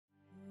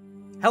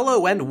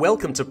Hello and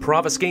welcome to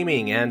Pravus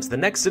Gaming and the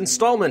next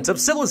installment of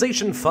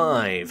Civilization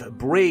V,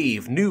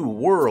 Brave New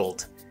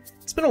World.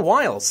 It's been a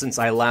while since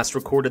I last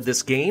recorded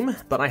this game,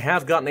 but I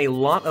have gotten a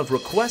lot of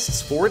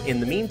requests for it in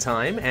the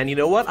meantime, and you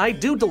know what? I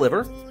do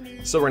deliver,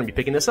 so we're going to be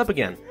picking this up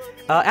again.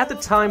 At the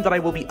time that I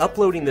will be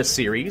uploading this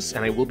series,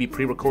 and I will be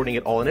pre-recording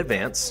it all in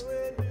advance,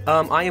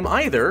 I am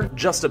either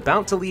just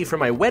about to leave for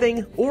my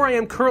wedding, or I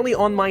am currently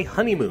on my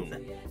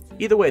honeymoon.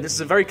 Either way, this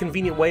is a very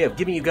convenient way of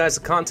giving you guys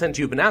the content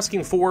you've been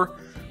asking for,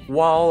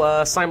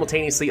 while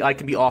simultaneously I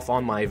can be off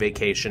on my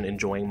vacation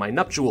enjoying my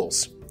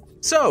nuptials.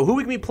 So, who are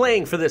we going to be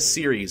playing for this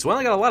series? Well,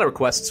 I got a lot of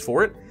requests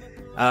for it.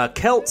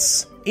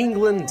 Celts,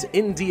 England,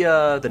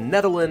 India, the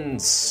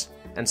Netherlands,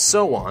 and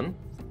so on.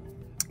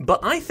 But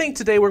I think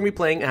today we're going to be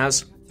playing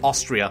as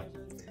Austria.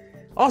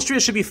 Austria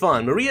should be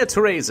fun. Maria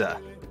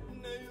Theresa,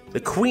 the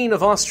Queen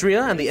of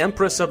Austria and the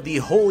Empress of the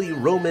Holy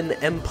Roman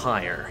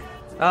Empire.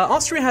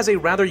 Austria has a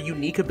rather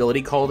unique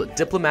ability called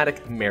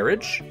diplomatic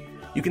marriage.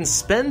 You can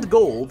spend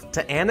gold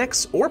to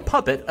annex or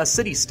puppet a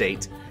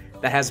city-state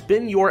that has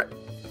been your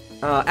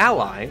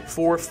ally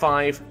for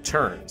 5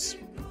 turns,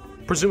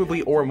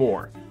 presumably or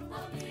more.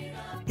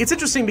 It's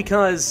interesting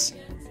because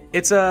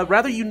it's a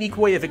rather unique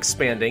way of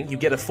expanding. You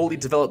get a fully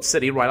developed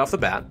city right off the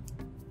bat,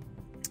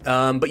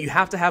 but you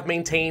have to have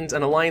maintained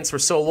an alliance for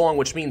so long,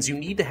 which means you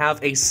need to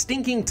have a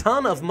stinking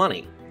ton of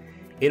money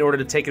in order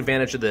to take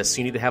advantage of this.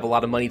 You need to have a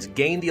lot of money to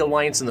gain the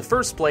alliance in the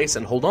first place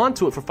and hold on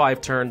to it for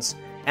 5 turns,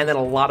 and then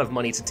a lot of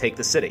money to take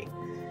the city.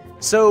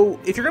 So,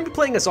 if you're going to be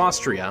playing as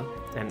Austria,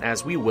 and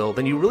as we will,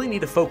 then you really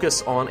need to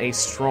focus on a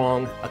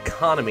strong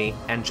economy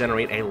and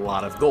generate a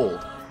lot of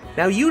gold.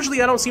 Now,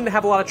 usually I don't seem to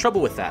have a lot of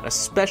trouble with that,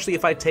 especially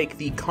if I take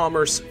the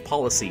commerce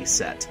policy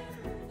set.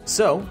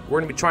 So,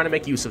 we're going to be trying to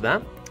make use of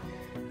that.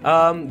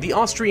 The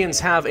Austrians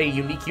have a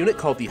unique unit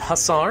called the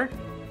Hussar,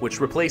 which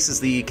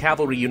replaces the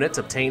cavalry unit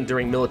obtained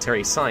during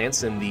military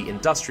science in the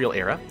industrial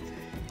era,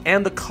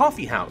 and the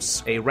coffee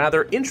house, a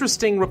rather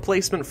interesting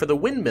replacement for the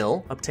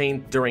windmill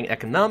obtained during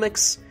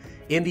economics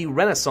in the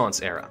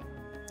Renaissance era.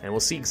 And we'll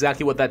see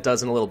exactly what that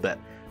does in a little bit.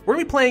 We're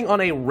going to be playing on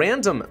a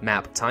random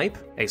map type,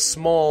 a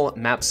small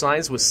map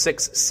size with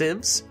 6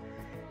 civs.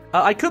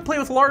 I could play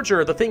with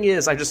larger. The thing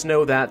is, I just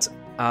know that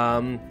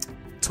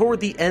toward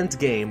the end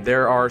game,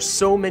 there are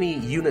so many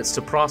units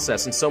to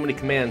process and so many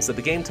commands that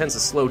the game tends to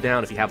slow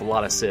down if you have a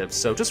lot of civs.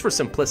 So just for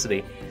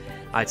simplicity,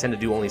 I tend to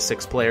do only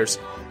 6 players.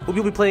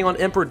 We'll be playing on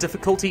Emperor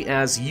difficulty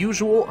as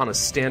usual on a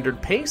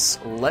standard pace.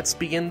 Let's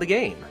begin the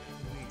game.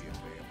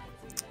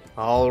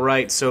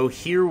 Alright, so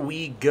here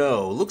we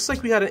go. Looks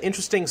like we got an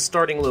interesting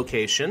starting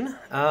location.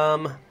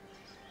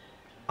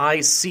 I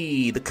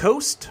see the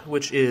coast,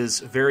 which is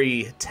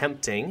very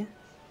tempting.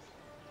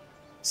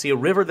 See a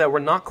river that we're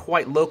not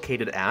quite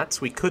located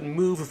at. We could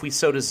move if we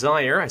so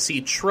desire. I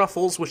see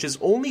truffles, which is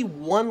only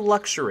 1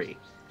 luxury.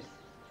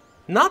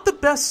 Not the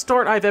best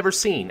start I've ever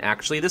seen,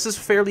 actually. This is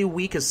fairly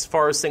weak as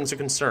far as things are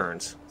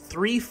concerned.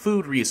 3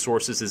 food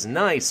resources is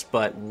nice,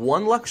 but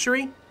 1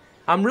 luxury?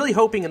 I'm really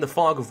hoping in the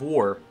fog of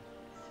war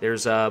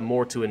there's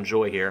more to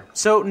enjoy here.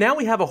 So now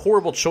we have a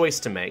horrible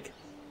choice to make.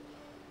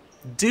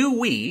 Do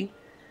we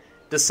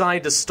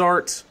decide to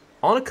start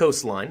on a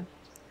coastline,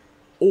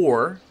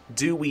 or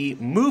do we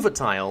move a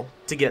tile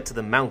to get to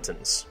the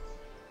mountains?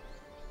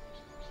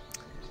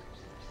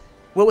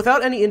 Well,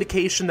 without any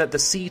indication that the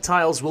sea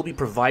tiles will be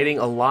providing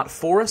a lot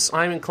for us,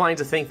 I'm inclined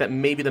to think that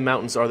maybe the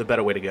mountains are the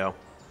better way to go.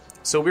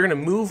 So we're going to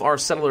move our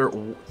settler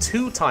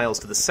 2 tiles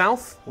to the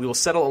south. We will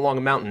settle along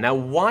a mountain. Now,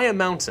 why a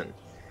mountain?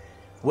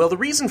 Well, the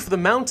reason for the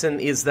mountain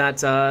is that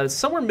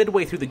somewhere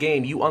midway through the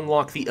game, you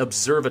unlock the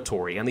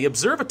observatory. And the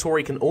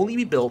observatory can only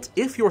be built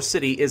if your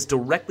city is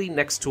directly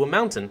next to a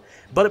mountain,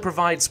 but it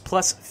provides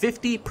plus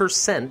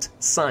 50%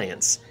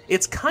 science.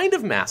 It's kind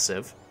of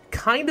massive,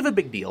 kind of a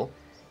big deal,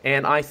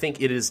 and I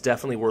think it is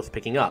definitely worth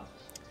picking up.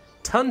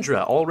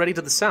 Tundra, already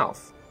to the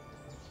south.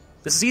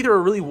 This is either a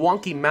really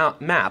wonky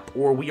map,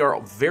 or we are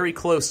very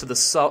close to the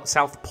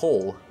south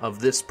pole of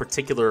this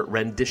particular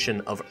rendition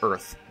of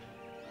Earth.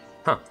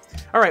 Huh.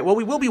 Alright, well,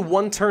 we will be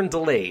 1 turn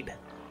delayed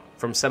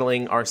from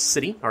settling our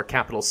city, our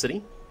capital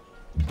city.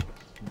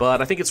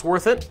 But I think it's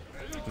worth it.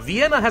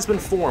 Vienna has been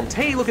formed.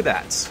 Hey, look at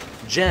that.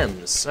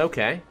 Gems.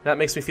 Okay, that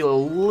makes me feel a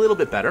little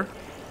bit better.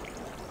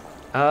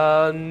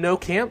 No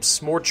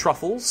camps, more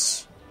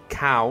truffles.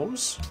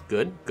 Cows.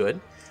 Good, good.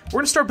 We're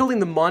going to start building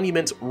the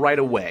monument right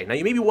away. Now,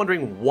 you may be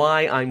wondering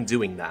why I'm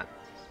doing that.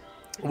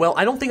 Well,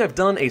 I don't think I've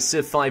done a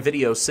Civ 5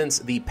 video since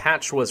the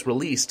patch was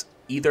released,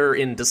 either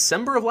in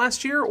December of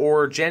last year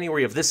or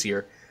January of this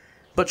year,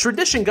 but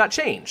tradition got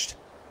changed.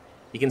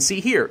 You can see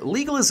here,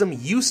 legalism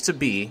used to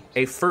be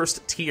a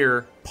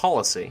first-tier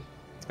policy,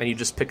 and you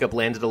just pick up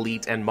landed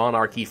elite and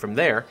monarchy from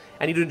there,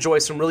 and you'd enjoy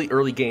some really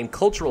early-game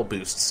cultural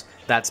boosts.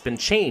 That's been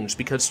changed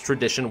because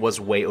tradition was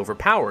way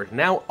overpowered.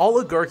 Now,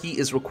 oligarchy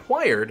is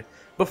required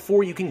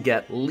before you can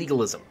get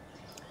legalism.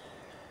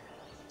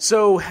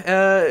 So,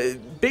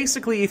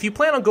 basically, if you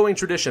plan on going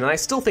tradition, and I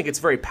still think it's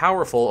very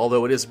powerful,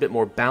 although it is a bit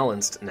more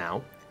balanced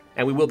now,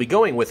 and we will be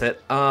going with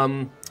it,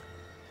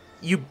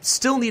 you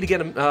still need to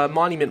get a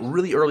monument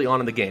really early on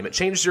in the game. It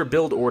changed your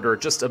build order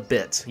just a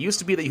bit. It used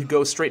to be that you could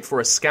go straight for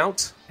a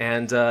scout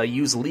and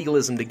use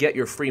legalism to get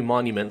your free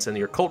monument and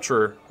your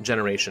culture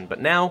generation.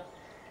 But now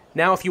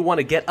if you want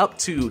to get up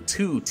to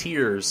 2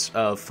 tiers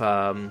of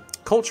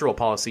cultural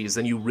policies,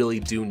 then you really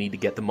do need to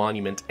get the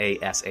monument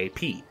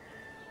ASAP.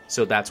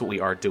 So that's what we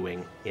are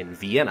doing in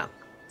Vienna.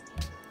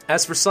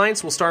 As for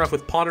science, we'll start off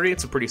with pottery.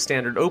 It's a pretty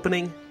standard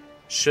opening.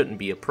 Shouldn't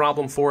be a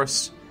problem for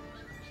us.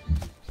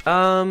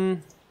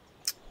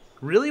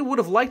 Really would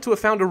have liked to have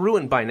found a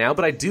ruin by now,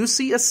 but I do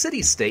see a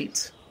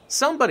city-state.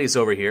 Somebody's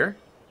over here.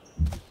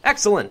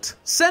 Excellent.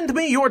 Send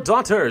me your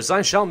daughters.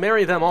 I shall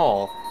marry them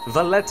all.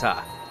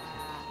 Valletta.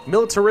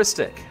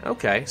 Militaristic.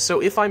 Okay,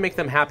 so if I make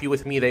them happy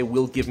with me, they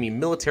will give me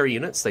military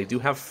units. They do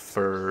have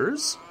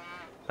furs.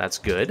 That's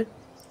good.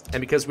 And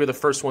because we're the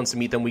first ones to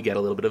meet them, we get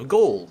a little bit of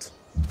gold.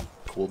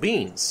 Cool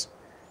beans.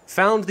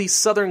 Found the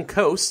southern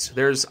coast.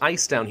 There's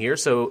ice down here,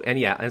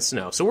 and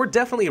snow. So we're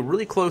definitely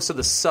really close to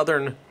the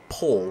southern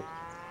pole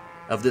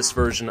of this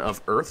version of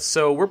Earth.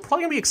 So we're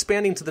probably going to be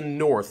expanding to the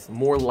north,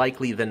 more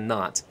likely than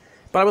not.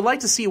 But I would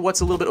like to see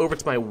what's a little bit over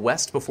to my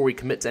west before we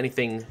commit to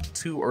anything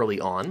too early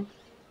on.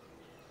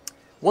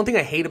 One thing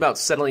I hate about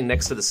settling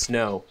next to the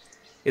snow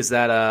is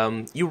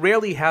that you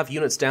rarely have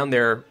units down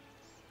there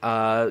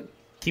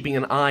keeping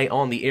an eye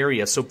on the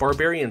area, so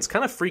barbarians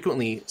kind of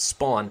frequently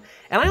spawn.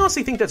 And I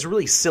honestly think that's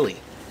really silly.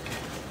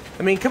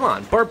 I mean, come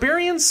on,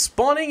 barbarians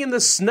spawning in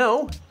the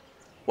snow?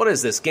 What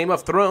is this, Game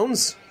of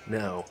Thrones?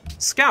 No.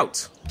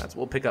 Scout, that's what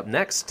we'll pick up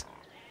next.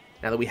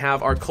 Now that we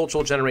have our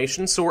cultural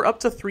generation, so we're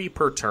up to 3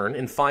 per turn.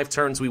 In 5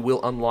 turns, we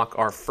will unlock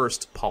our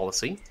first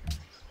policy.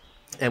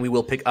 And we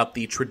will pick up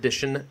the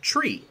tradition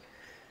tree.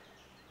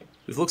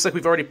 It looks like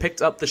we've already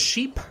picked up the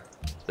sheep.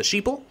 The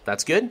sheeple,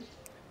 that's good.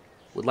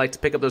 Would like to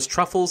pick up those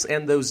truffles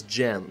and those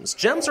gems.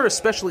 Gems are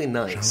especially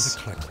nice.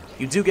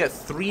 You do get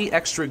 3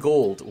 extra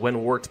gold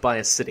when worked by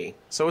a city.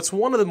 So it's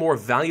one of the more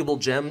valuable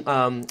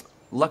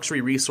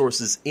luxury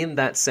resources in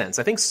that sense.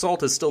 I think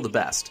salt is still the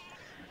best.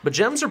 But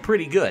gems are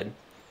pretty good.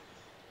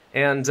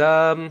 And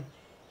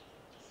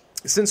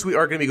since we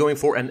are going to be going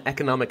for an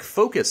economic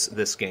focus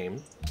this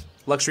game,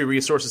 luxury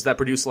resources that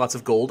produce lots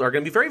of gold are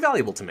going to be very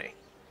valuable to me.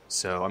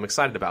 So I'm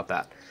excited about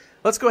that.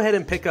 Let's go ahead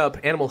and pick up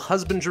animal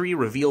husbandry,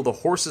 reveal the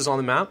horses on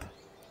the map.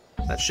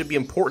 That should be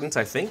important,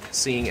 I think,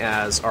 seeing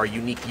as our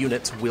unique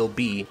unit will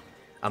be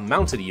a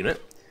mounted unit.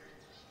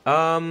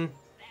 I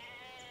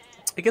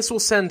guess we'll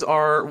send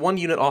our 1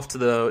 unit off to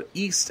the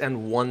east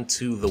and 1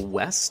 to the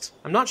west.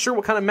 I'm not sure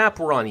what kind of map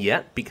we're on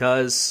yet,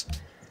 because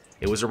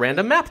it was a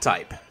random map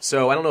type.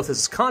 So I don't know if this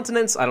is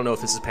continents, I don't know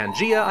if this is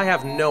Pangea, I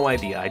have no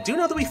idea. I do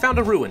know that we found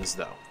a ruins,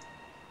 though.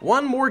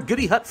 1 more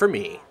goody hut for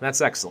me.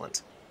 That's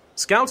excellent.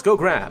 Scouts, go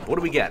grab. What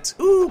do we get?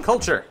 Ooh,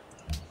 culture.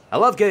 I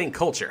love getting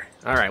culture.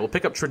 All right, we'll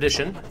pick up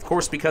tradition. Of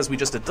course, because we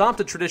just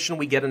adopted tradition,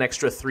 we get an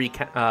extra 3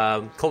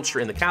 culture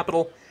in the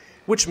capital,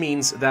 which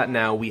means that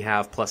now we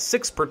have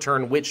 +6 per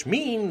turn, which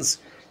means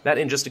that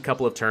in just a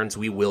couple of turns,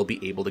 we will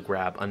be able to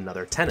grab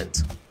another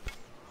tenant.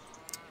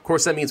 Of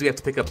course, that means we have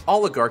to pick up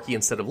oligarchy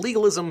instead of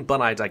legalism,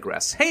 but I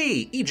digress.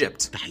 Hey,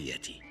 Egypt! You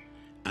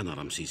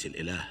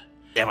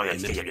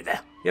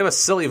have a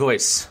silly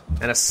voice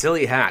and a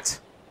silly hat.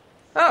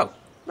 Oh,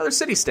 another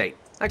city-state.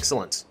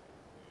 Excellent.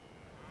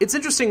 It's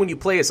interesting when you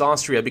play as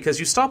Austria because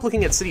you stop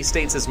looking at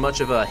city-states as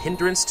much of a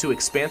hindrance to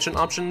expansion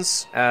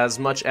options as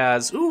much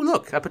as, ooh,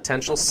 look, a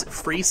potential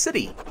free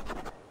city.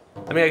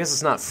 I mean, I guess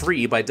it's not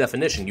free by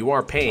definition. You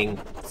are paying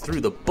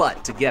through the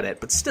butt to get it,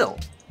 but still,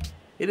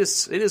 it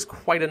is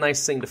quite a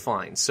nice thing to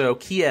find. So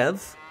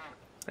Kiev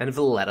and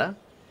Valletta.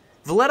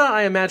 Valletta,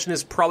 I imagine,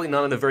 is probably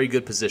not in a very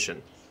good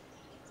position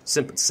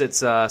since it's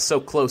so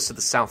close to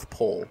the South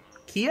Pole.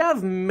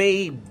 Kiev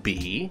may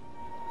be.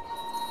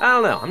 I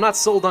don't know. I'm not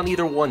sold on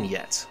either one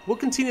yet. We'll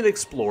continue to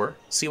explore,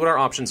 see what our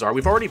options are.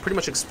 We've already pretty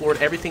much explored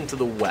everything to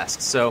the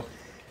west, so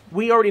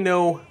we already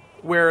know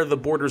where the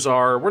borders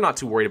are. We're not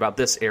too worried about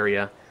this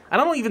area. I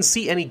don't even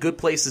see any good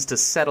places to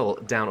settle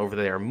down over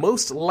there.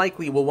 Most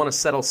likely we'll want to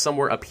settle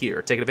somewhere up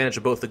here, taking advantage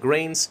of both the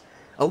grains,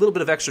 a little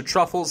bit of extra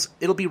truffles.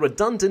 It'll be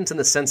redundant in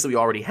the sense that we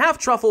already have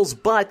truffles,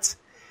 but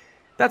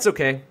that's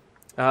okay.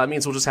 It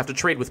means we'll just have to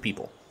trade with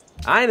people.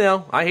 I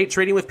know, I hate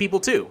trading with people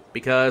too,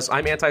 because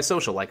I'm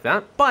antisocial like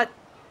that, but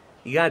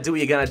you gotta do what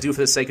you gotta do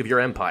for the sake of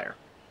your empire.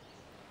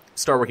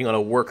 Start working on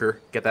a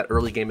worker, get that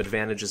early game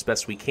advantage as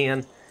best we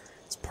can.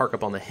 Let's park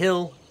up on the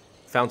hill.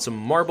 Found some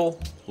marble,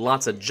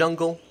 lots of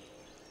jungle.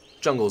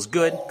 Jungle's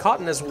good,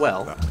 cotton as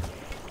well.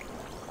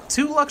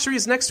 2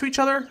 luxuries next to each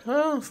other?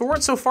 If we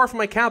weren't so far from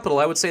my capital,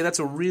 I would say that's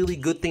a really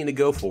good thing to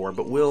go for,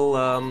 but we'll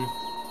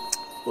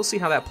see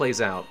how that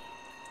plays out.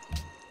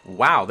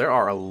 Wow, there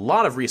are a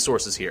lot of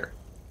resources here.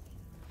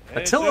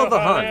 Attila the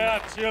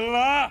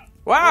Hun.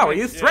 Wow, are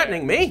you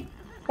threatening me?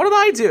 What did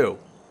I do?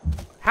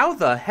 How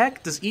the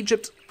heck does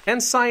Egypt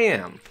and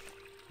Siam?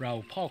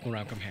 Alright,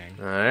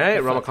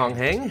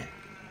 Ramakongheng.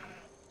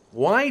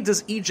 Why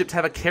does Egypt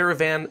have a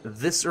caravan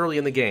this early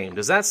in the game?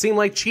 Does that seem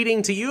like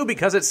cheating to you?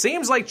 Because it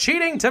seems like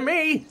cheating to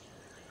me!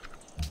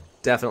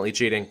 Definitely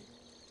cheating.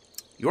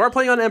 You are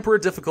playing on Emperor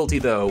difficulty,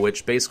 though,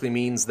 which basically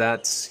means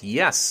that,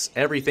 yes,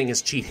 everything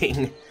is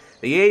cheating.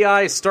 The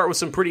AI start with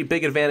some pretty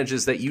big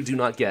advantages that you do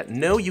not get.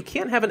 No, you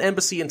can't have an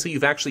embassy until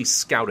you've actually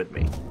scouted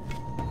me.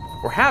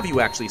 Or have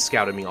you actually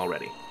scouted me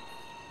already?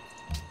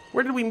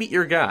 Where did we meet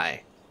your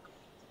guy?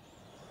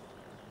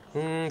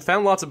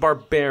 Found lots of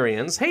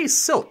barbarians. Hey,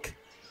 silk!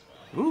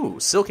 Ooh,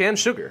 silk and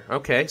sugar.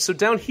 Okay, so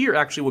down here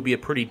actually would be a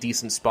pretty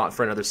decent spot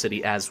for another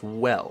city as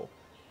well.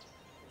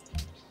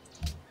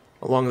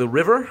 Along the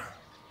river,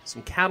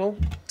 some cattle,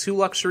 2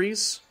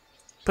 luxuries.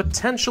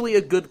 Potentially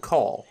a good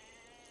call.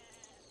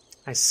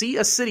 I see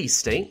a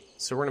city-state,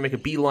 so we're going to make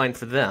a beeline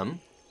for them.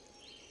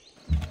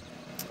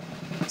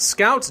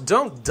 Scout,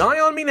 don't die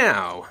on me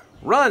now!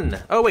 Run!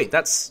 Oh wait,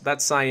 that's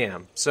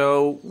Siam.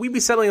 So, we'd be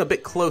settling a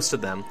bit close to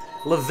them.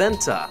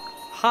 Laventa,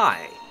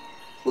 hi.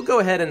 We'll go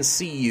ahead and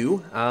see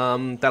you.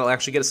 That'll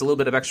actually get us a little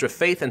bit of extra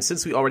faith, and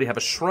since we already have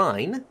a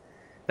shrine,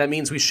 that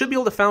means we should be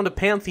able to found a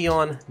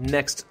pantheon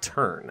next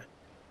turn.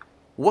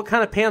 What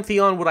kind of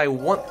pantheon would I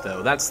want,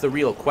 though? That's the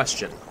real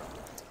question.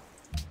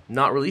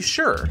 Not really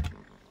sure.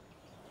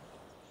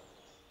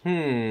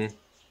 Well,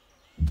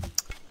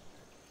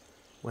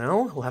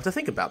 we'll have to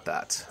think about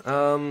that.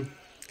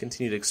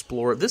 Continue to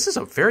explore. This is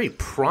a very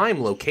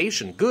prime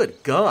location. Good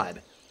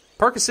God.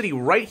 Park a city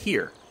right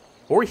here.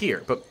 Or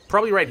here, but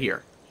probably right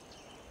here.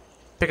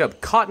 Pick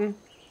up cotton,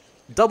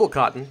 double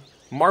cotton,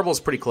 marble's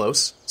pretty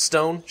close,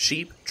 stone,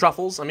 sheep,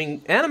 truffles, I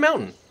mean, and a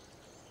mountain.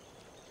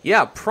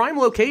 Yeah, prime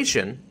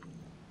location.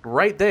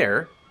 Right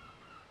there.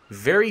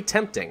 Very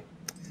tempting.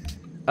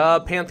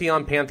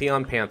 Pantheon,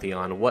 Pantheon,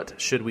 Pantheon. What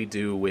should we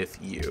do with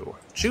you?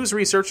 Choose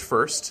research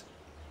first.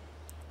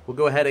 We'll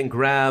go ahead and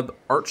grab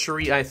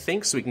archery, I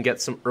think, so we can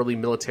get some early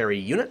military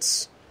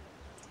units.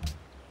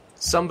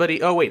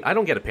 Somebody... Oh, wait, I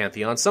don't get a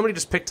Pantheon. Somebody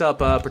just picked up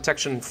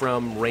protection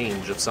from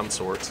range of some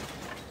sort.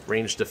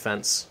 Range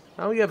defense.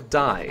 Oh, we have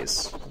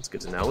dyes. That's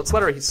good to know. Let's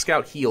let our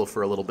scout heal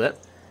for a little bit.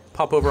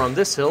 Pop over on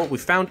this hill. We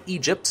found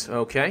Egypt.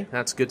 Okay,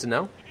 that's good to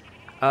know.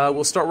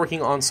 We'll start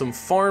working on some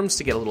farms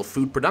to get a little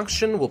food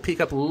production. We'll pick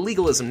up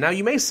legalism. Now,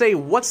 you may say,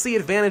 what's the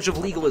advantage of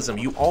legalism?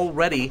 You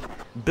already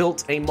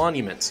built a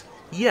monument.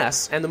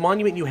 Yes, and the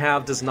monument you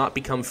have does not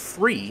become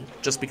free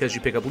just because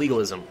you pick up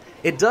legalism.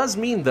 It does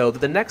mean, though, that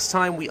the next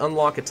time we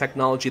unlock a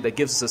technology that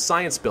gives us a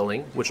science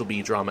building, which will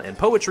be drama and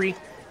poetry,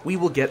 we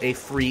will get a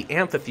free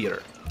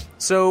amphitheater.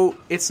 So,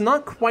 it's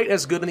not quite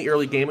as good in the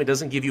early game. It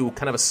doesn't give you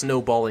kind of a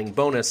snowballing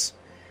bonus,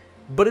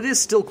 but it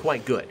is still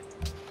quite good.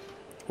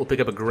 We'll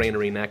pick up a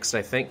granary next,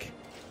 I think.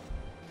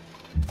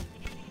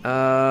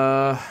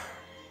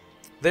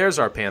 There's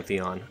our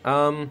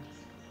Pantheon.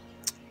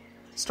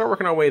 Start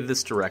working our way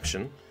this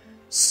direction.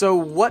 So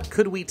what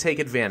could we take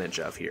advantage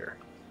of here?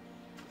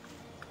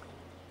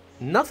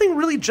 Nothing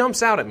really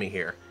jumps out at me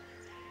here.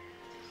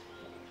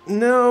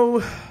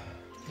 No.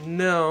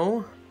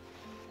 No.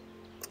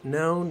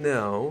 No,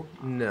 no,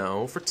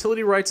 no.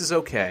 Fertility rights is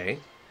okay.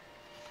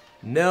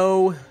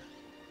 No.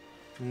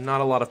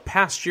 Not a lot of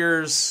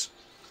pastures.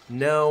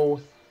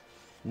 No.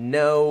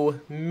 No.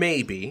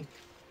 Maybe.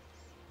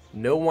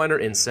 No wine or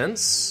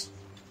incense.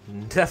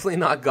 Definitely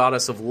not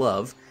goddess of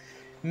love.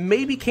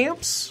 Maybe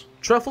camps?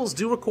 Truffles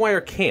do require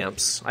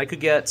camps. I could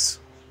get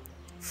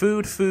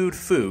food, food,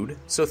 food.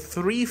 So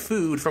 3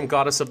 food from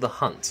Goddess of the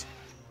Hunt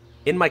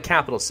in my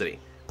capital city.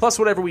 Plus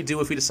whatever we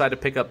do if we decide to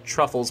pick up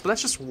truffles, but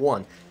that's just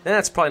 1.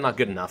 That's probably not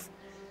good enough.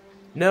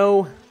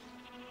 No.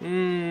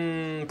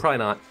 Probably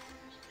not.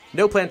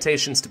 No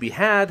plantations to be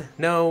had.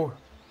 No.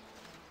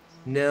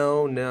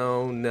 No,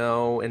 no,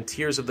 no. And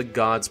Tears of the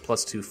Gods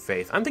plus 2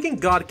 faith. I'm thinking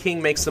God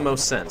King makes the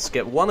most sense.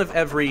 Get 1 of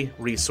every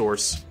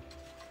resource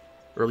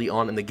early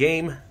on in the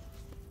game.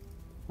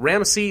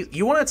 Ramesses,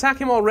 you want to attack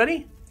him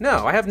already?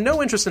 No, I have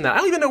no interest in that. I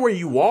don't even know where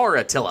you are,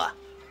 Attila.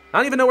 I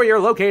don't even know where you're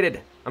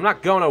located. I'm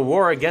not going to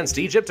war against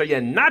Egypt. Are you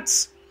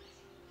nuts?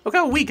 Look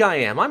how weak I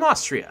am. I'm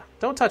Austria.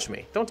 Don't touch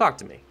me. Don't talk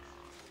to me.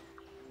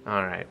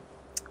 Alright.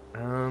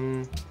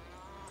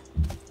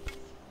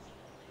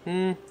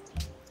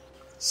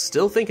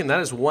 Still thinking that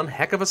is one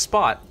heck of a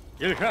spot.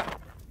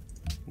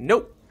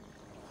 Nope.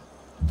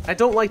 I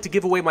don't like to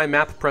give away my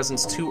map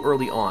presence too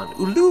early on.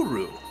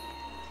 Uluru.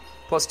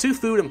 Plus 2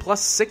 food and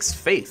plus 6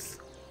 faith.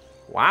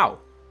 Wow.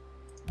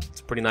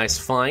 It's a pretty nice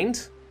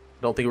find.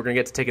 Don't think we're going to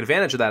get to take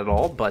advantage of that at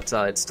all, but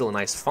it's still a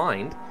nice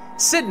find.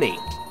 Sydney.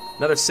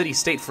 Another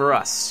city-state for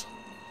us.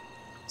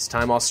 This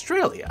time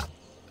Australia.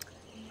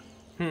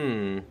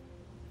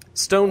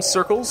 Stone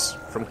circles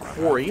from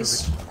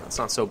quarries. That's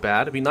not so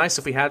bad. It'd be nice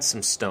if we had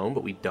some stone,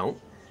 but we don't.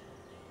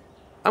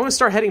 I'm going to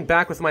start heading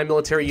back with my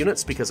military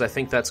units because I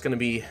think that's going to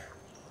be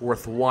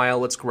worthwhile.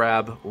 Let's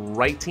grab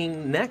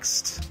writing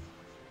next.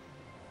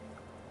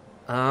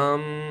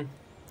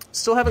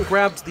 Still haven't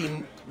grabbed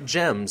the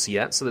gems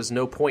yet, so there's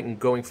no point in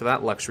going for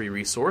that luxury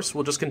resource.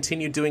 We'll just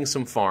continue doing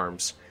some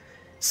farms.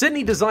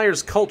 Sydney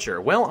desires culture.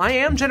 Well, I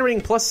am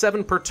generating plus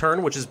 7 per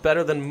turn, which is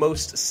better than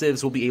most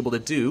civs will be able to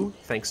do,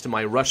 thanks to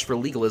my rush for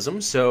legalism,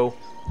 so...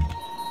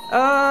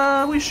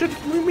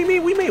 we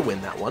may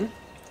win that one.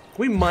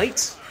 We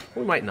might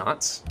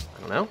not. I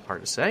don't know,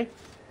 hard to say.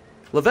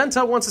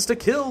 Leventa wants us to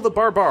kill the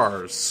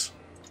barbars.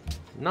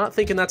 Not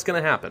thinking that's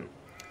going to happen.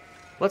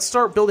 Let's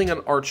start building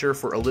an archer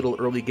for a little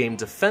early game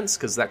defense,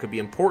 because that could be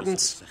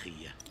important.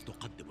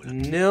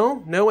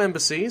 No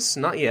embassies,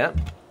 not yet.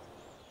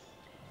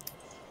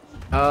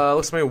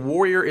 Looks like my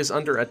warrior is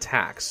under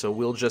attack, so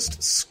we'll just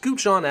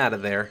scooch on out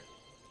of there.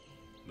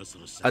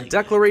 A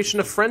declaration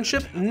of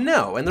friendship?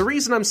 No, and the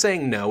reason I'm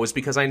saying no is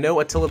because I know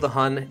Attila the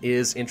Hun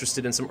is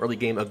interested in some early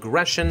game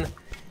aggression,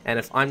 and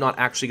if I'm not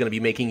actually going to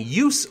be making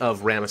use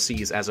of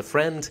Ramesses as a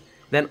friend,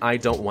 then I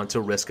don't want to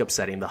risk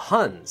upsetting the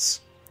Huns.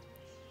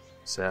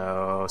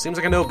 So, seems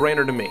like a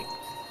no-brainer to me.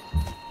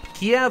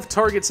 Kiev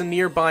targets a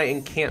nearby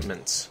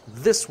encampment.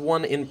 This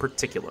one in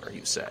particular,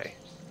 you say?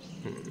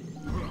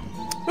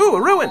 Ooh,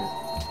 a ruin!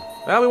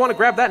 Well, we want to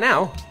grab that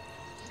now.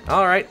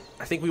 Alright,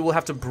 I think we will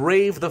have to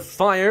brave the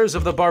fires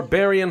of the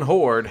barbarian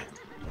horde.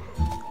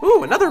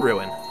 Ooh, another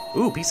ruin.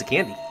 Ooh, piece of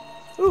candy.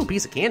 Ooh,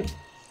 piece of candy.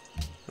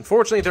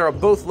 Unfortunately, they are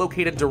both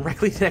located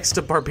directly next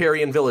to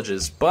barbarian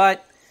villages,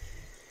 but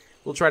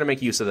we'll try to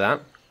make use of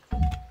that.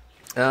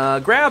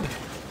 Grab,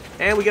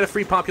 and we get a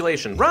free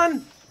population.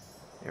 Run!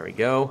 There we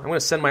go. I'm going to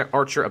send my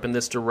archer up in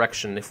this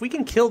direction. If we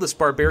can kill this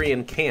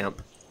barbarian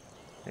camp...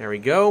 There we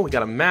go. We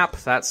got a map.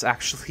 That's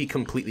actually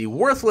completely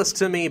worthless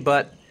to me,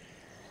 but...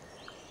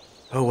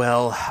 Oh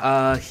well.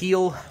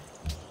 Heal.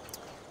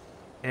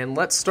 And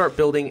let's start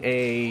building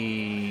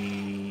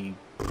a...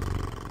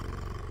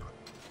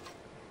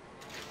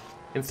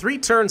 In 3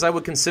 turns, I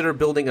would consider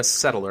building a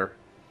settler.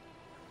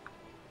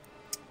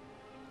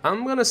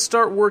 I'm going to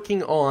start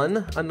working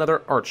on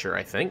another archer,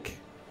 I think.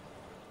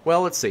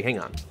 Well, let's see. Hang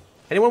on.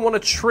 Anyone want a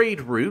trade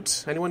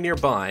route? Anyone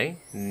nearby?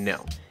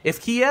 No.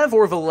 If Kiev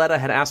or Valletta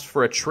had asked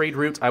for a trade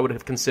route, I would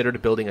have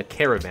considered building a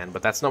caravan,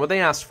 but that's not what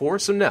they asked for,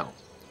 so no.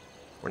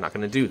 We're not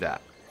going to do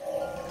that.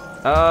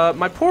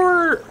 My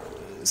poor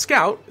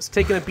scout is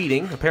taking a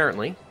beating,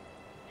 apparently.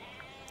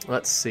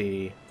 Let's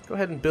see. Go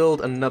ahead and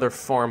build another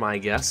farm, I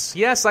guess.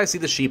 Yes, I see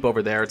the sheep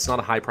over there. It's not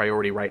a high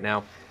priority right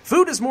now.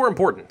 Food is more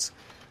important.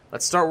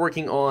 Let's start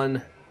working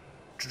on...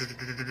 Do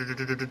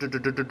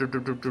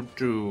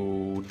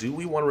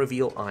we want to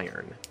reveal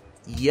iron?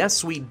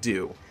 Yes, we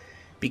do.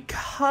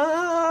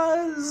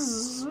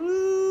 Because...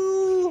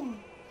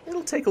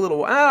 it'll take a little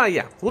while.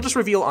 Yeah. We'll just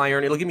reveal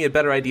iron. It'll give me a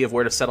better idea of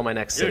where to settle my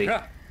next city.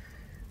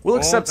 We'll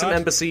accept some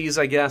embassies,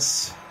 I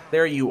guess.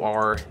 There you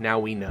are. Now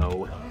we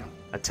know.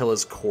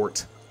 Attila's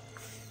court.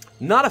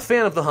 Not a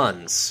fan of the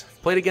Huns.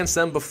 Played against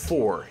them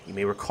before, you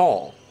may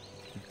recall.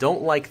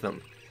 Don't like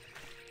them.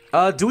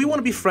 Do we want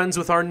to be friends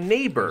with our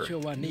neighbor?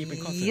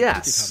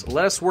 Yes.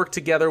 Let us work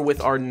together with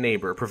our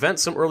neighbor. Prevent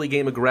some early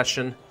game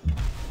aggression.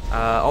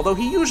 Although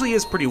he usually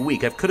is pretty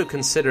weak. I could have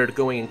considered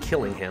going and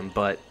killing him,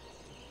 but...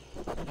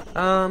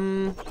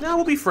 no,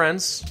 we'll be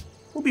friends.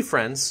 We'll be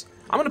friends.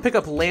 I'm going to pick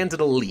up Landed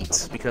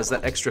Elite, because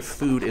that extra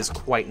food is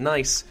quite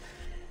nice.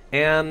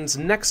 And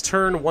next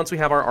turn, once we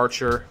have our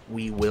archer,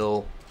 we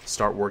will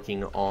start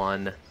working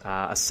on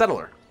a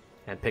settler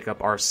and pick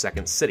up our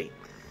second city.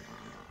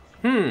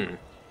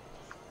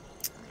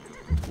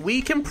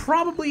 We can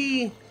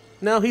probably...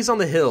 No, he's on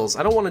the hills.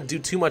 I don't want to do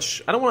too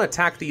much... I don't want to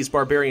attack these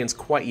barbarians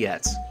quite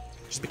yet.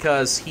 Just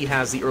because he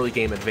has the early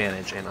game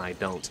advantage, and I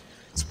don't.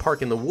 Let's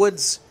park in the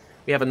woods.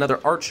 We have another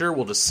archer.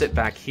 We'll just sit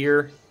back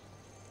here.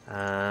 We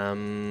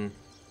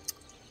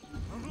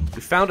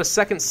found a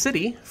second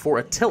city for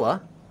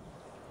Attila.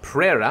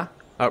 Prera.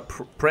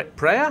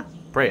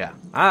 Preya?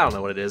 I don't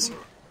know what it is.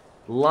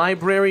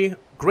 Library.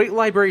 Great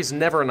library is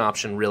never an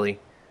option, really.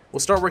 We'll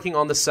start working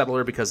on the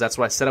settler because that's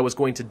what I said I was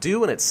going to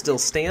do, and it still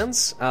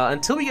stands.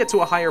 Until we get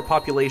to a higher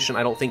population,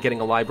 I don't think getting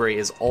a library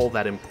is all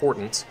that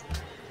important.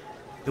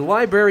 The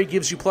library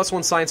gives you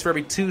 +1 science for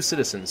every 2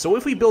 citizens, so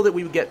if we build it,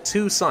 we would get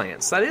 2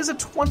 science. That is a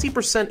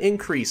 20%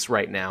 increase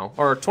right now,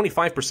 or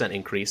 25%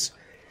 increase,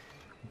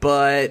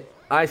 but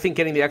I think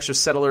getting the extra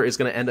settler is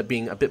going to end up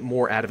being a bit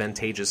more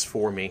advantageous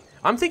for me.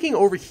 I'm thinking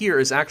over here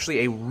is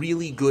actually a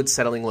really good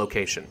settling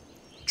location.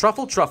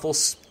 Truffle, truffle,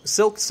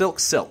 silk, silk,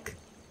 silk.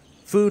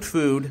 Food,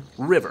 food,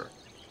 river.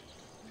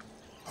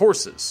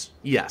 Horses,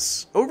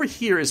 yes. Over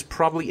here is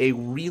probably a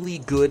really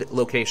good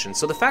location.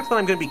 So the fact that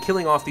I'm going to be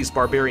killing off these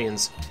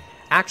barbarians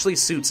actually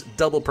suits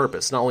double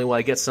purpose. Not only will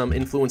I get some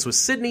influence with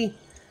Sydney,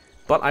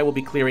 but I will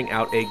be clearing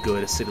out a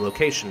good city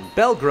location.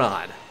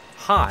 Belgrade,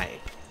 hi.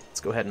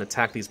 Let's go ahead and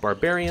attack these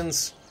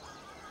barbarians.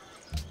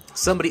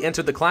 Somebody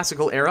entered the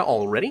classical era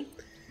already.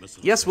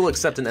 Yes, we'll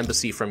accept an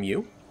embassy from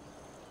you.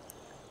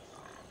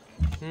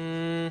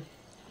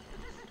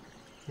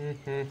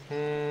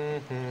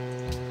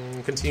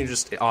 Continue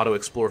just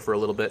auto-explore for a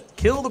little bit.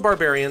 Kill the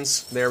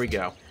barbarians. There we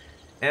go.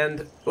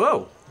 And,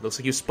 whoa, looks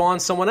like you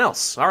spawned someone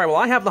else. Alright, well,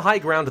 I have the high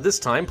ground this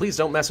time. Please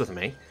don't mess with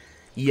me.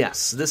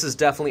 Yes, this is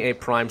definitely a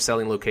prime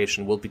selling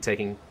location. We'll be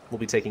taking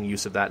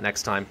use of that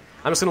next time.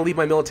 I'm just going to leave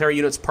my military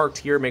units parked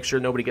here, make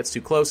sure nobody gets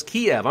too close.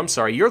 Kiev, I'm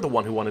sorry, you're the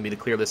one who wanted me to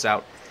clear this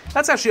out.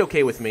 That's actually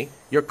okay with me.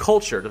 Your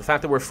culture, the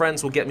fact that we're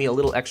friends will get me a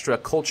little extra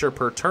culture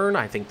per turn.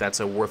 I think that's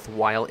a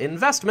worthwhile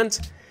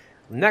investment.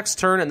 Next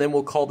turn, and then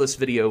we'll call this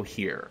video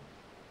here.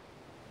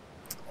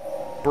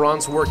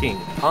 Bronze working.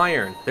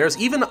 Iron. There's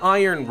even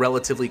iron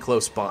relatively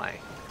close by.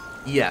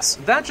 Yes,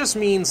 that just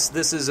means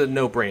this is a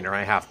no-brainer.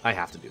 I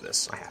have to do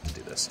this. I have to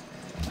do this.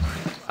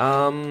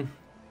 Go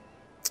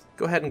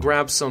ahead and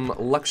grab some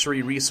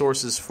luxury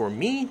resources for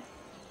me.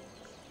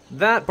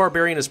 That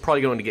barbarian is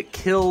probably going to get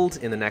killed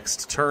in the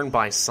next turn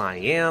by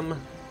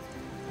Siam.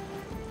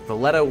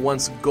 Valletta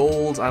wants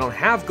gold. I don't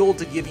have gold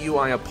to give you.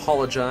 I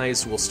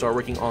apologize. We'll start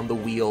working on the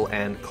wheel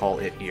and call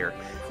it here.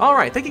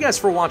 Alright, thank you guys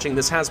for watching.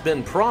 This has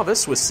been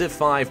Pravus with Civ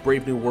 5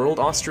 Brave New World,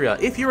 Austria.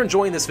 If you're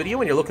enjoying this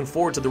video and you're looking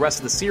forward to the rest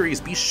of the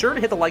series, be sure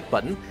to hit the like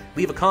button,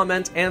 leave a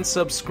comment, and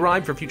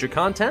subscribe for future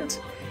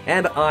content.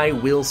 And I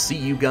will see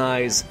you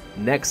guys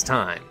next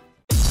time.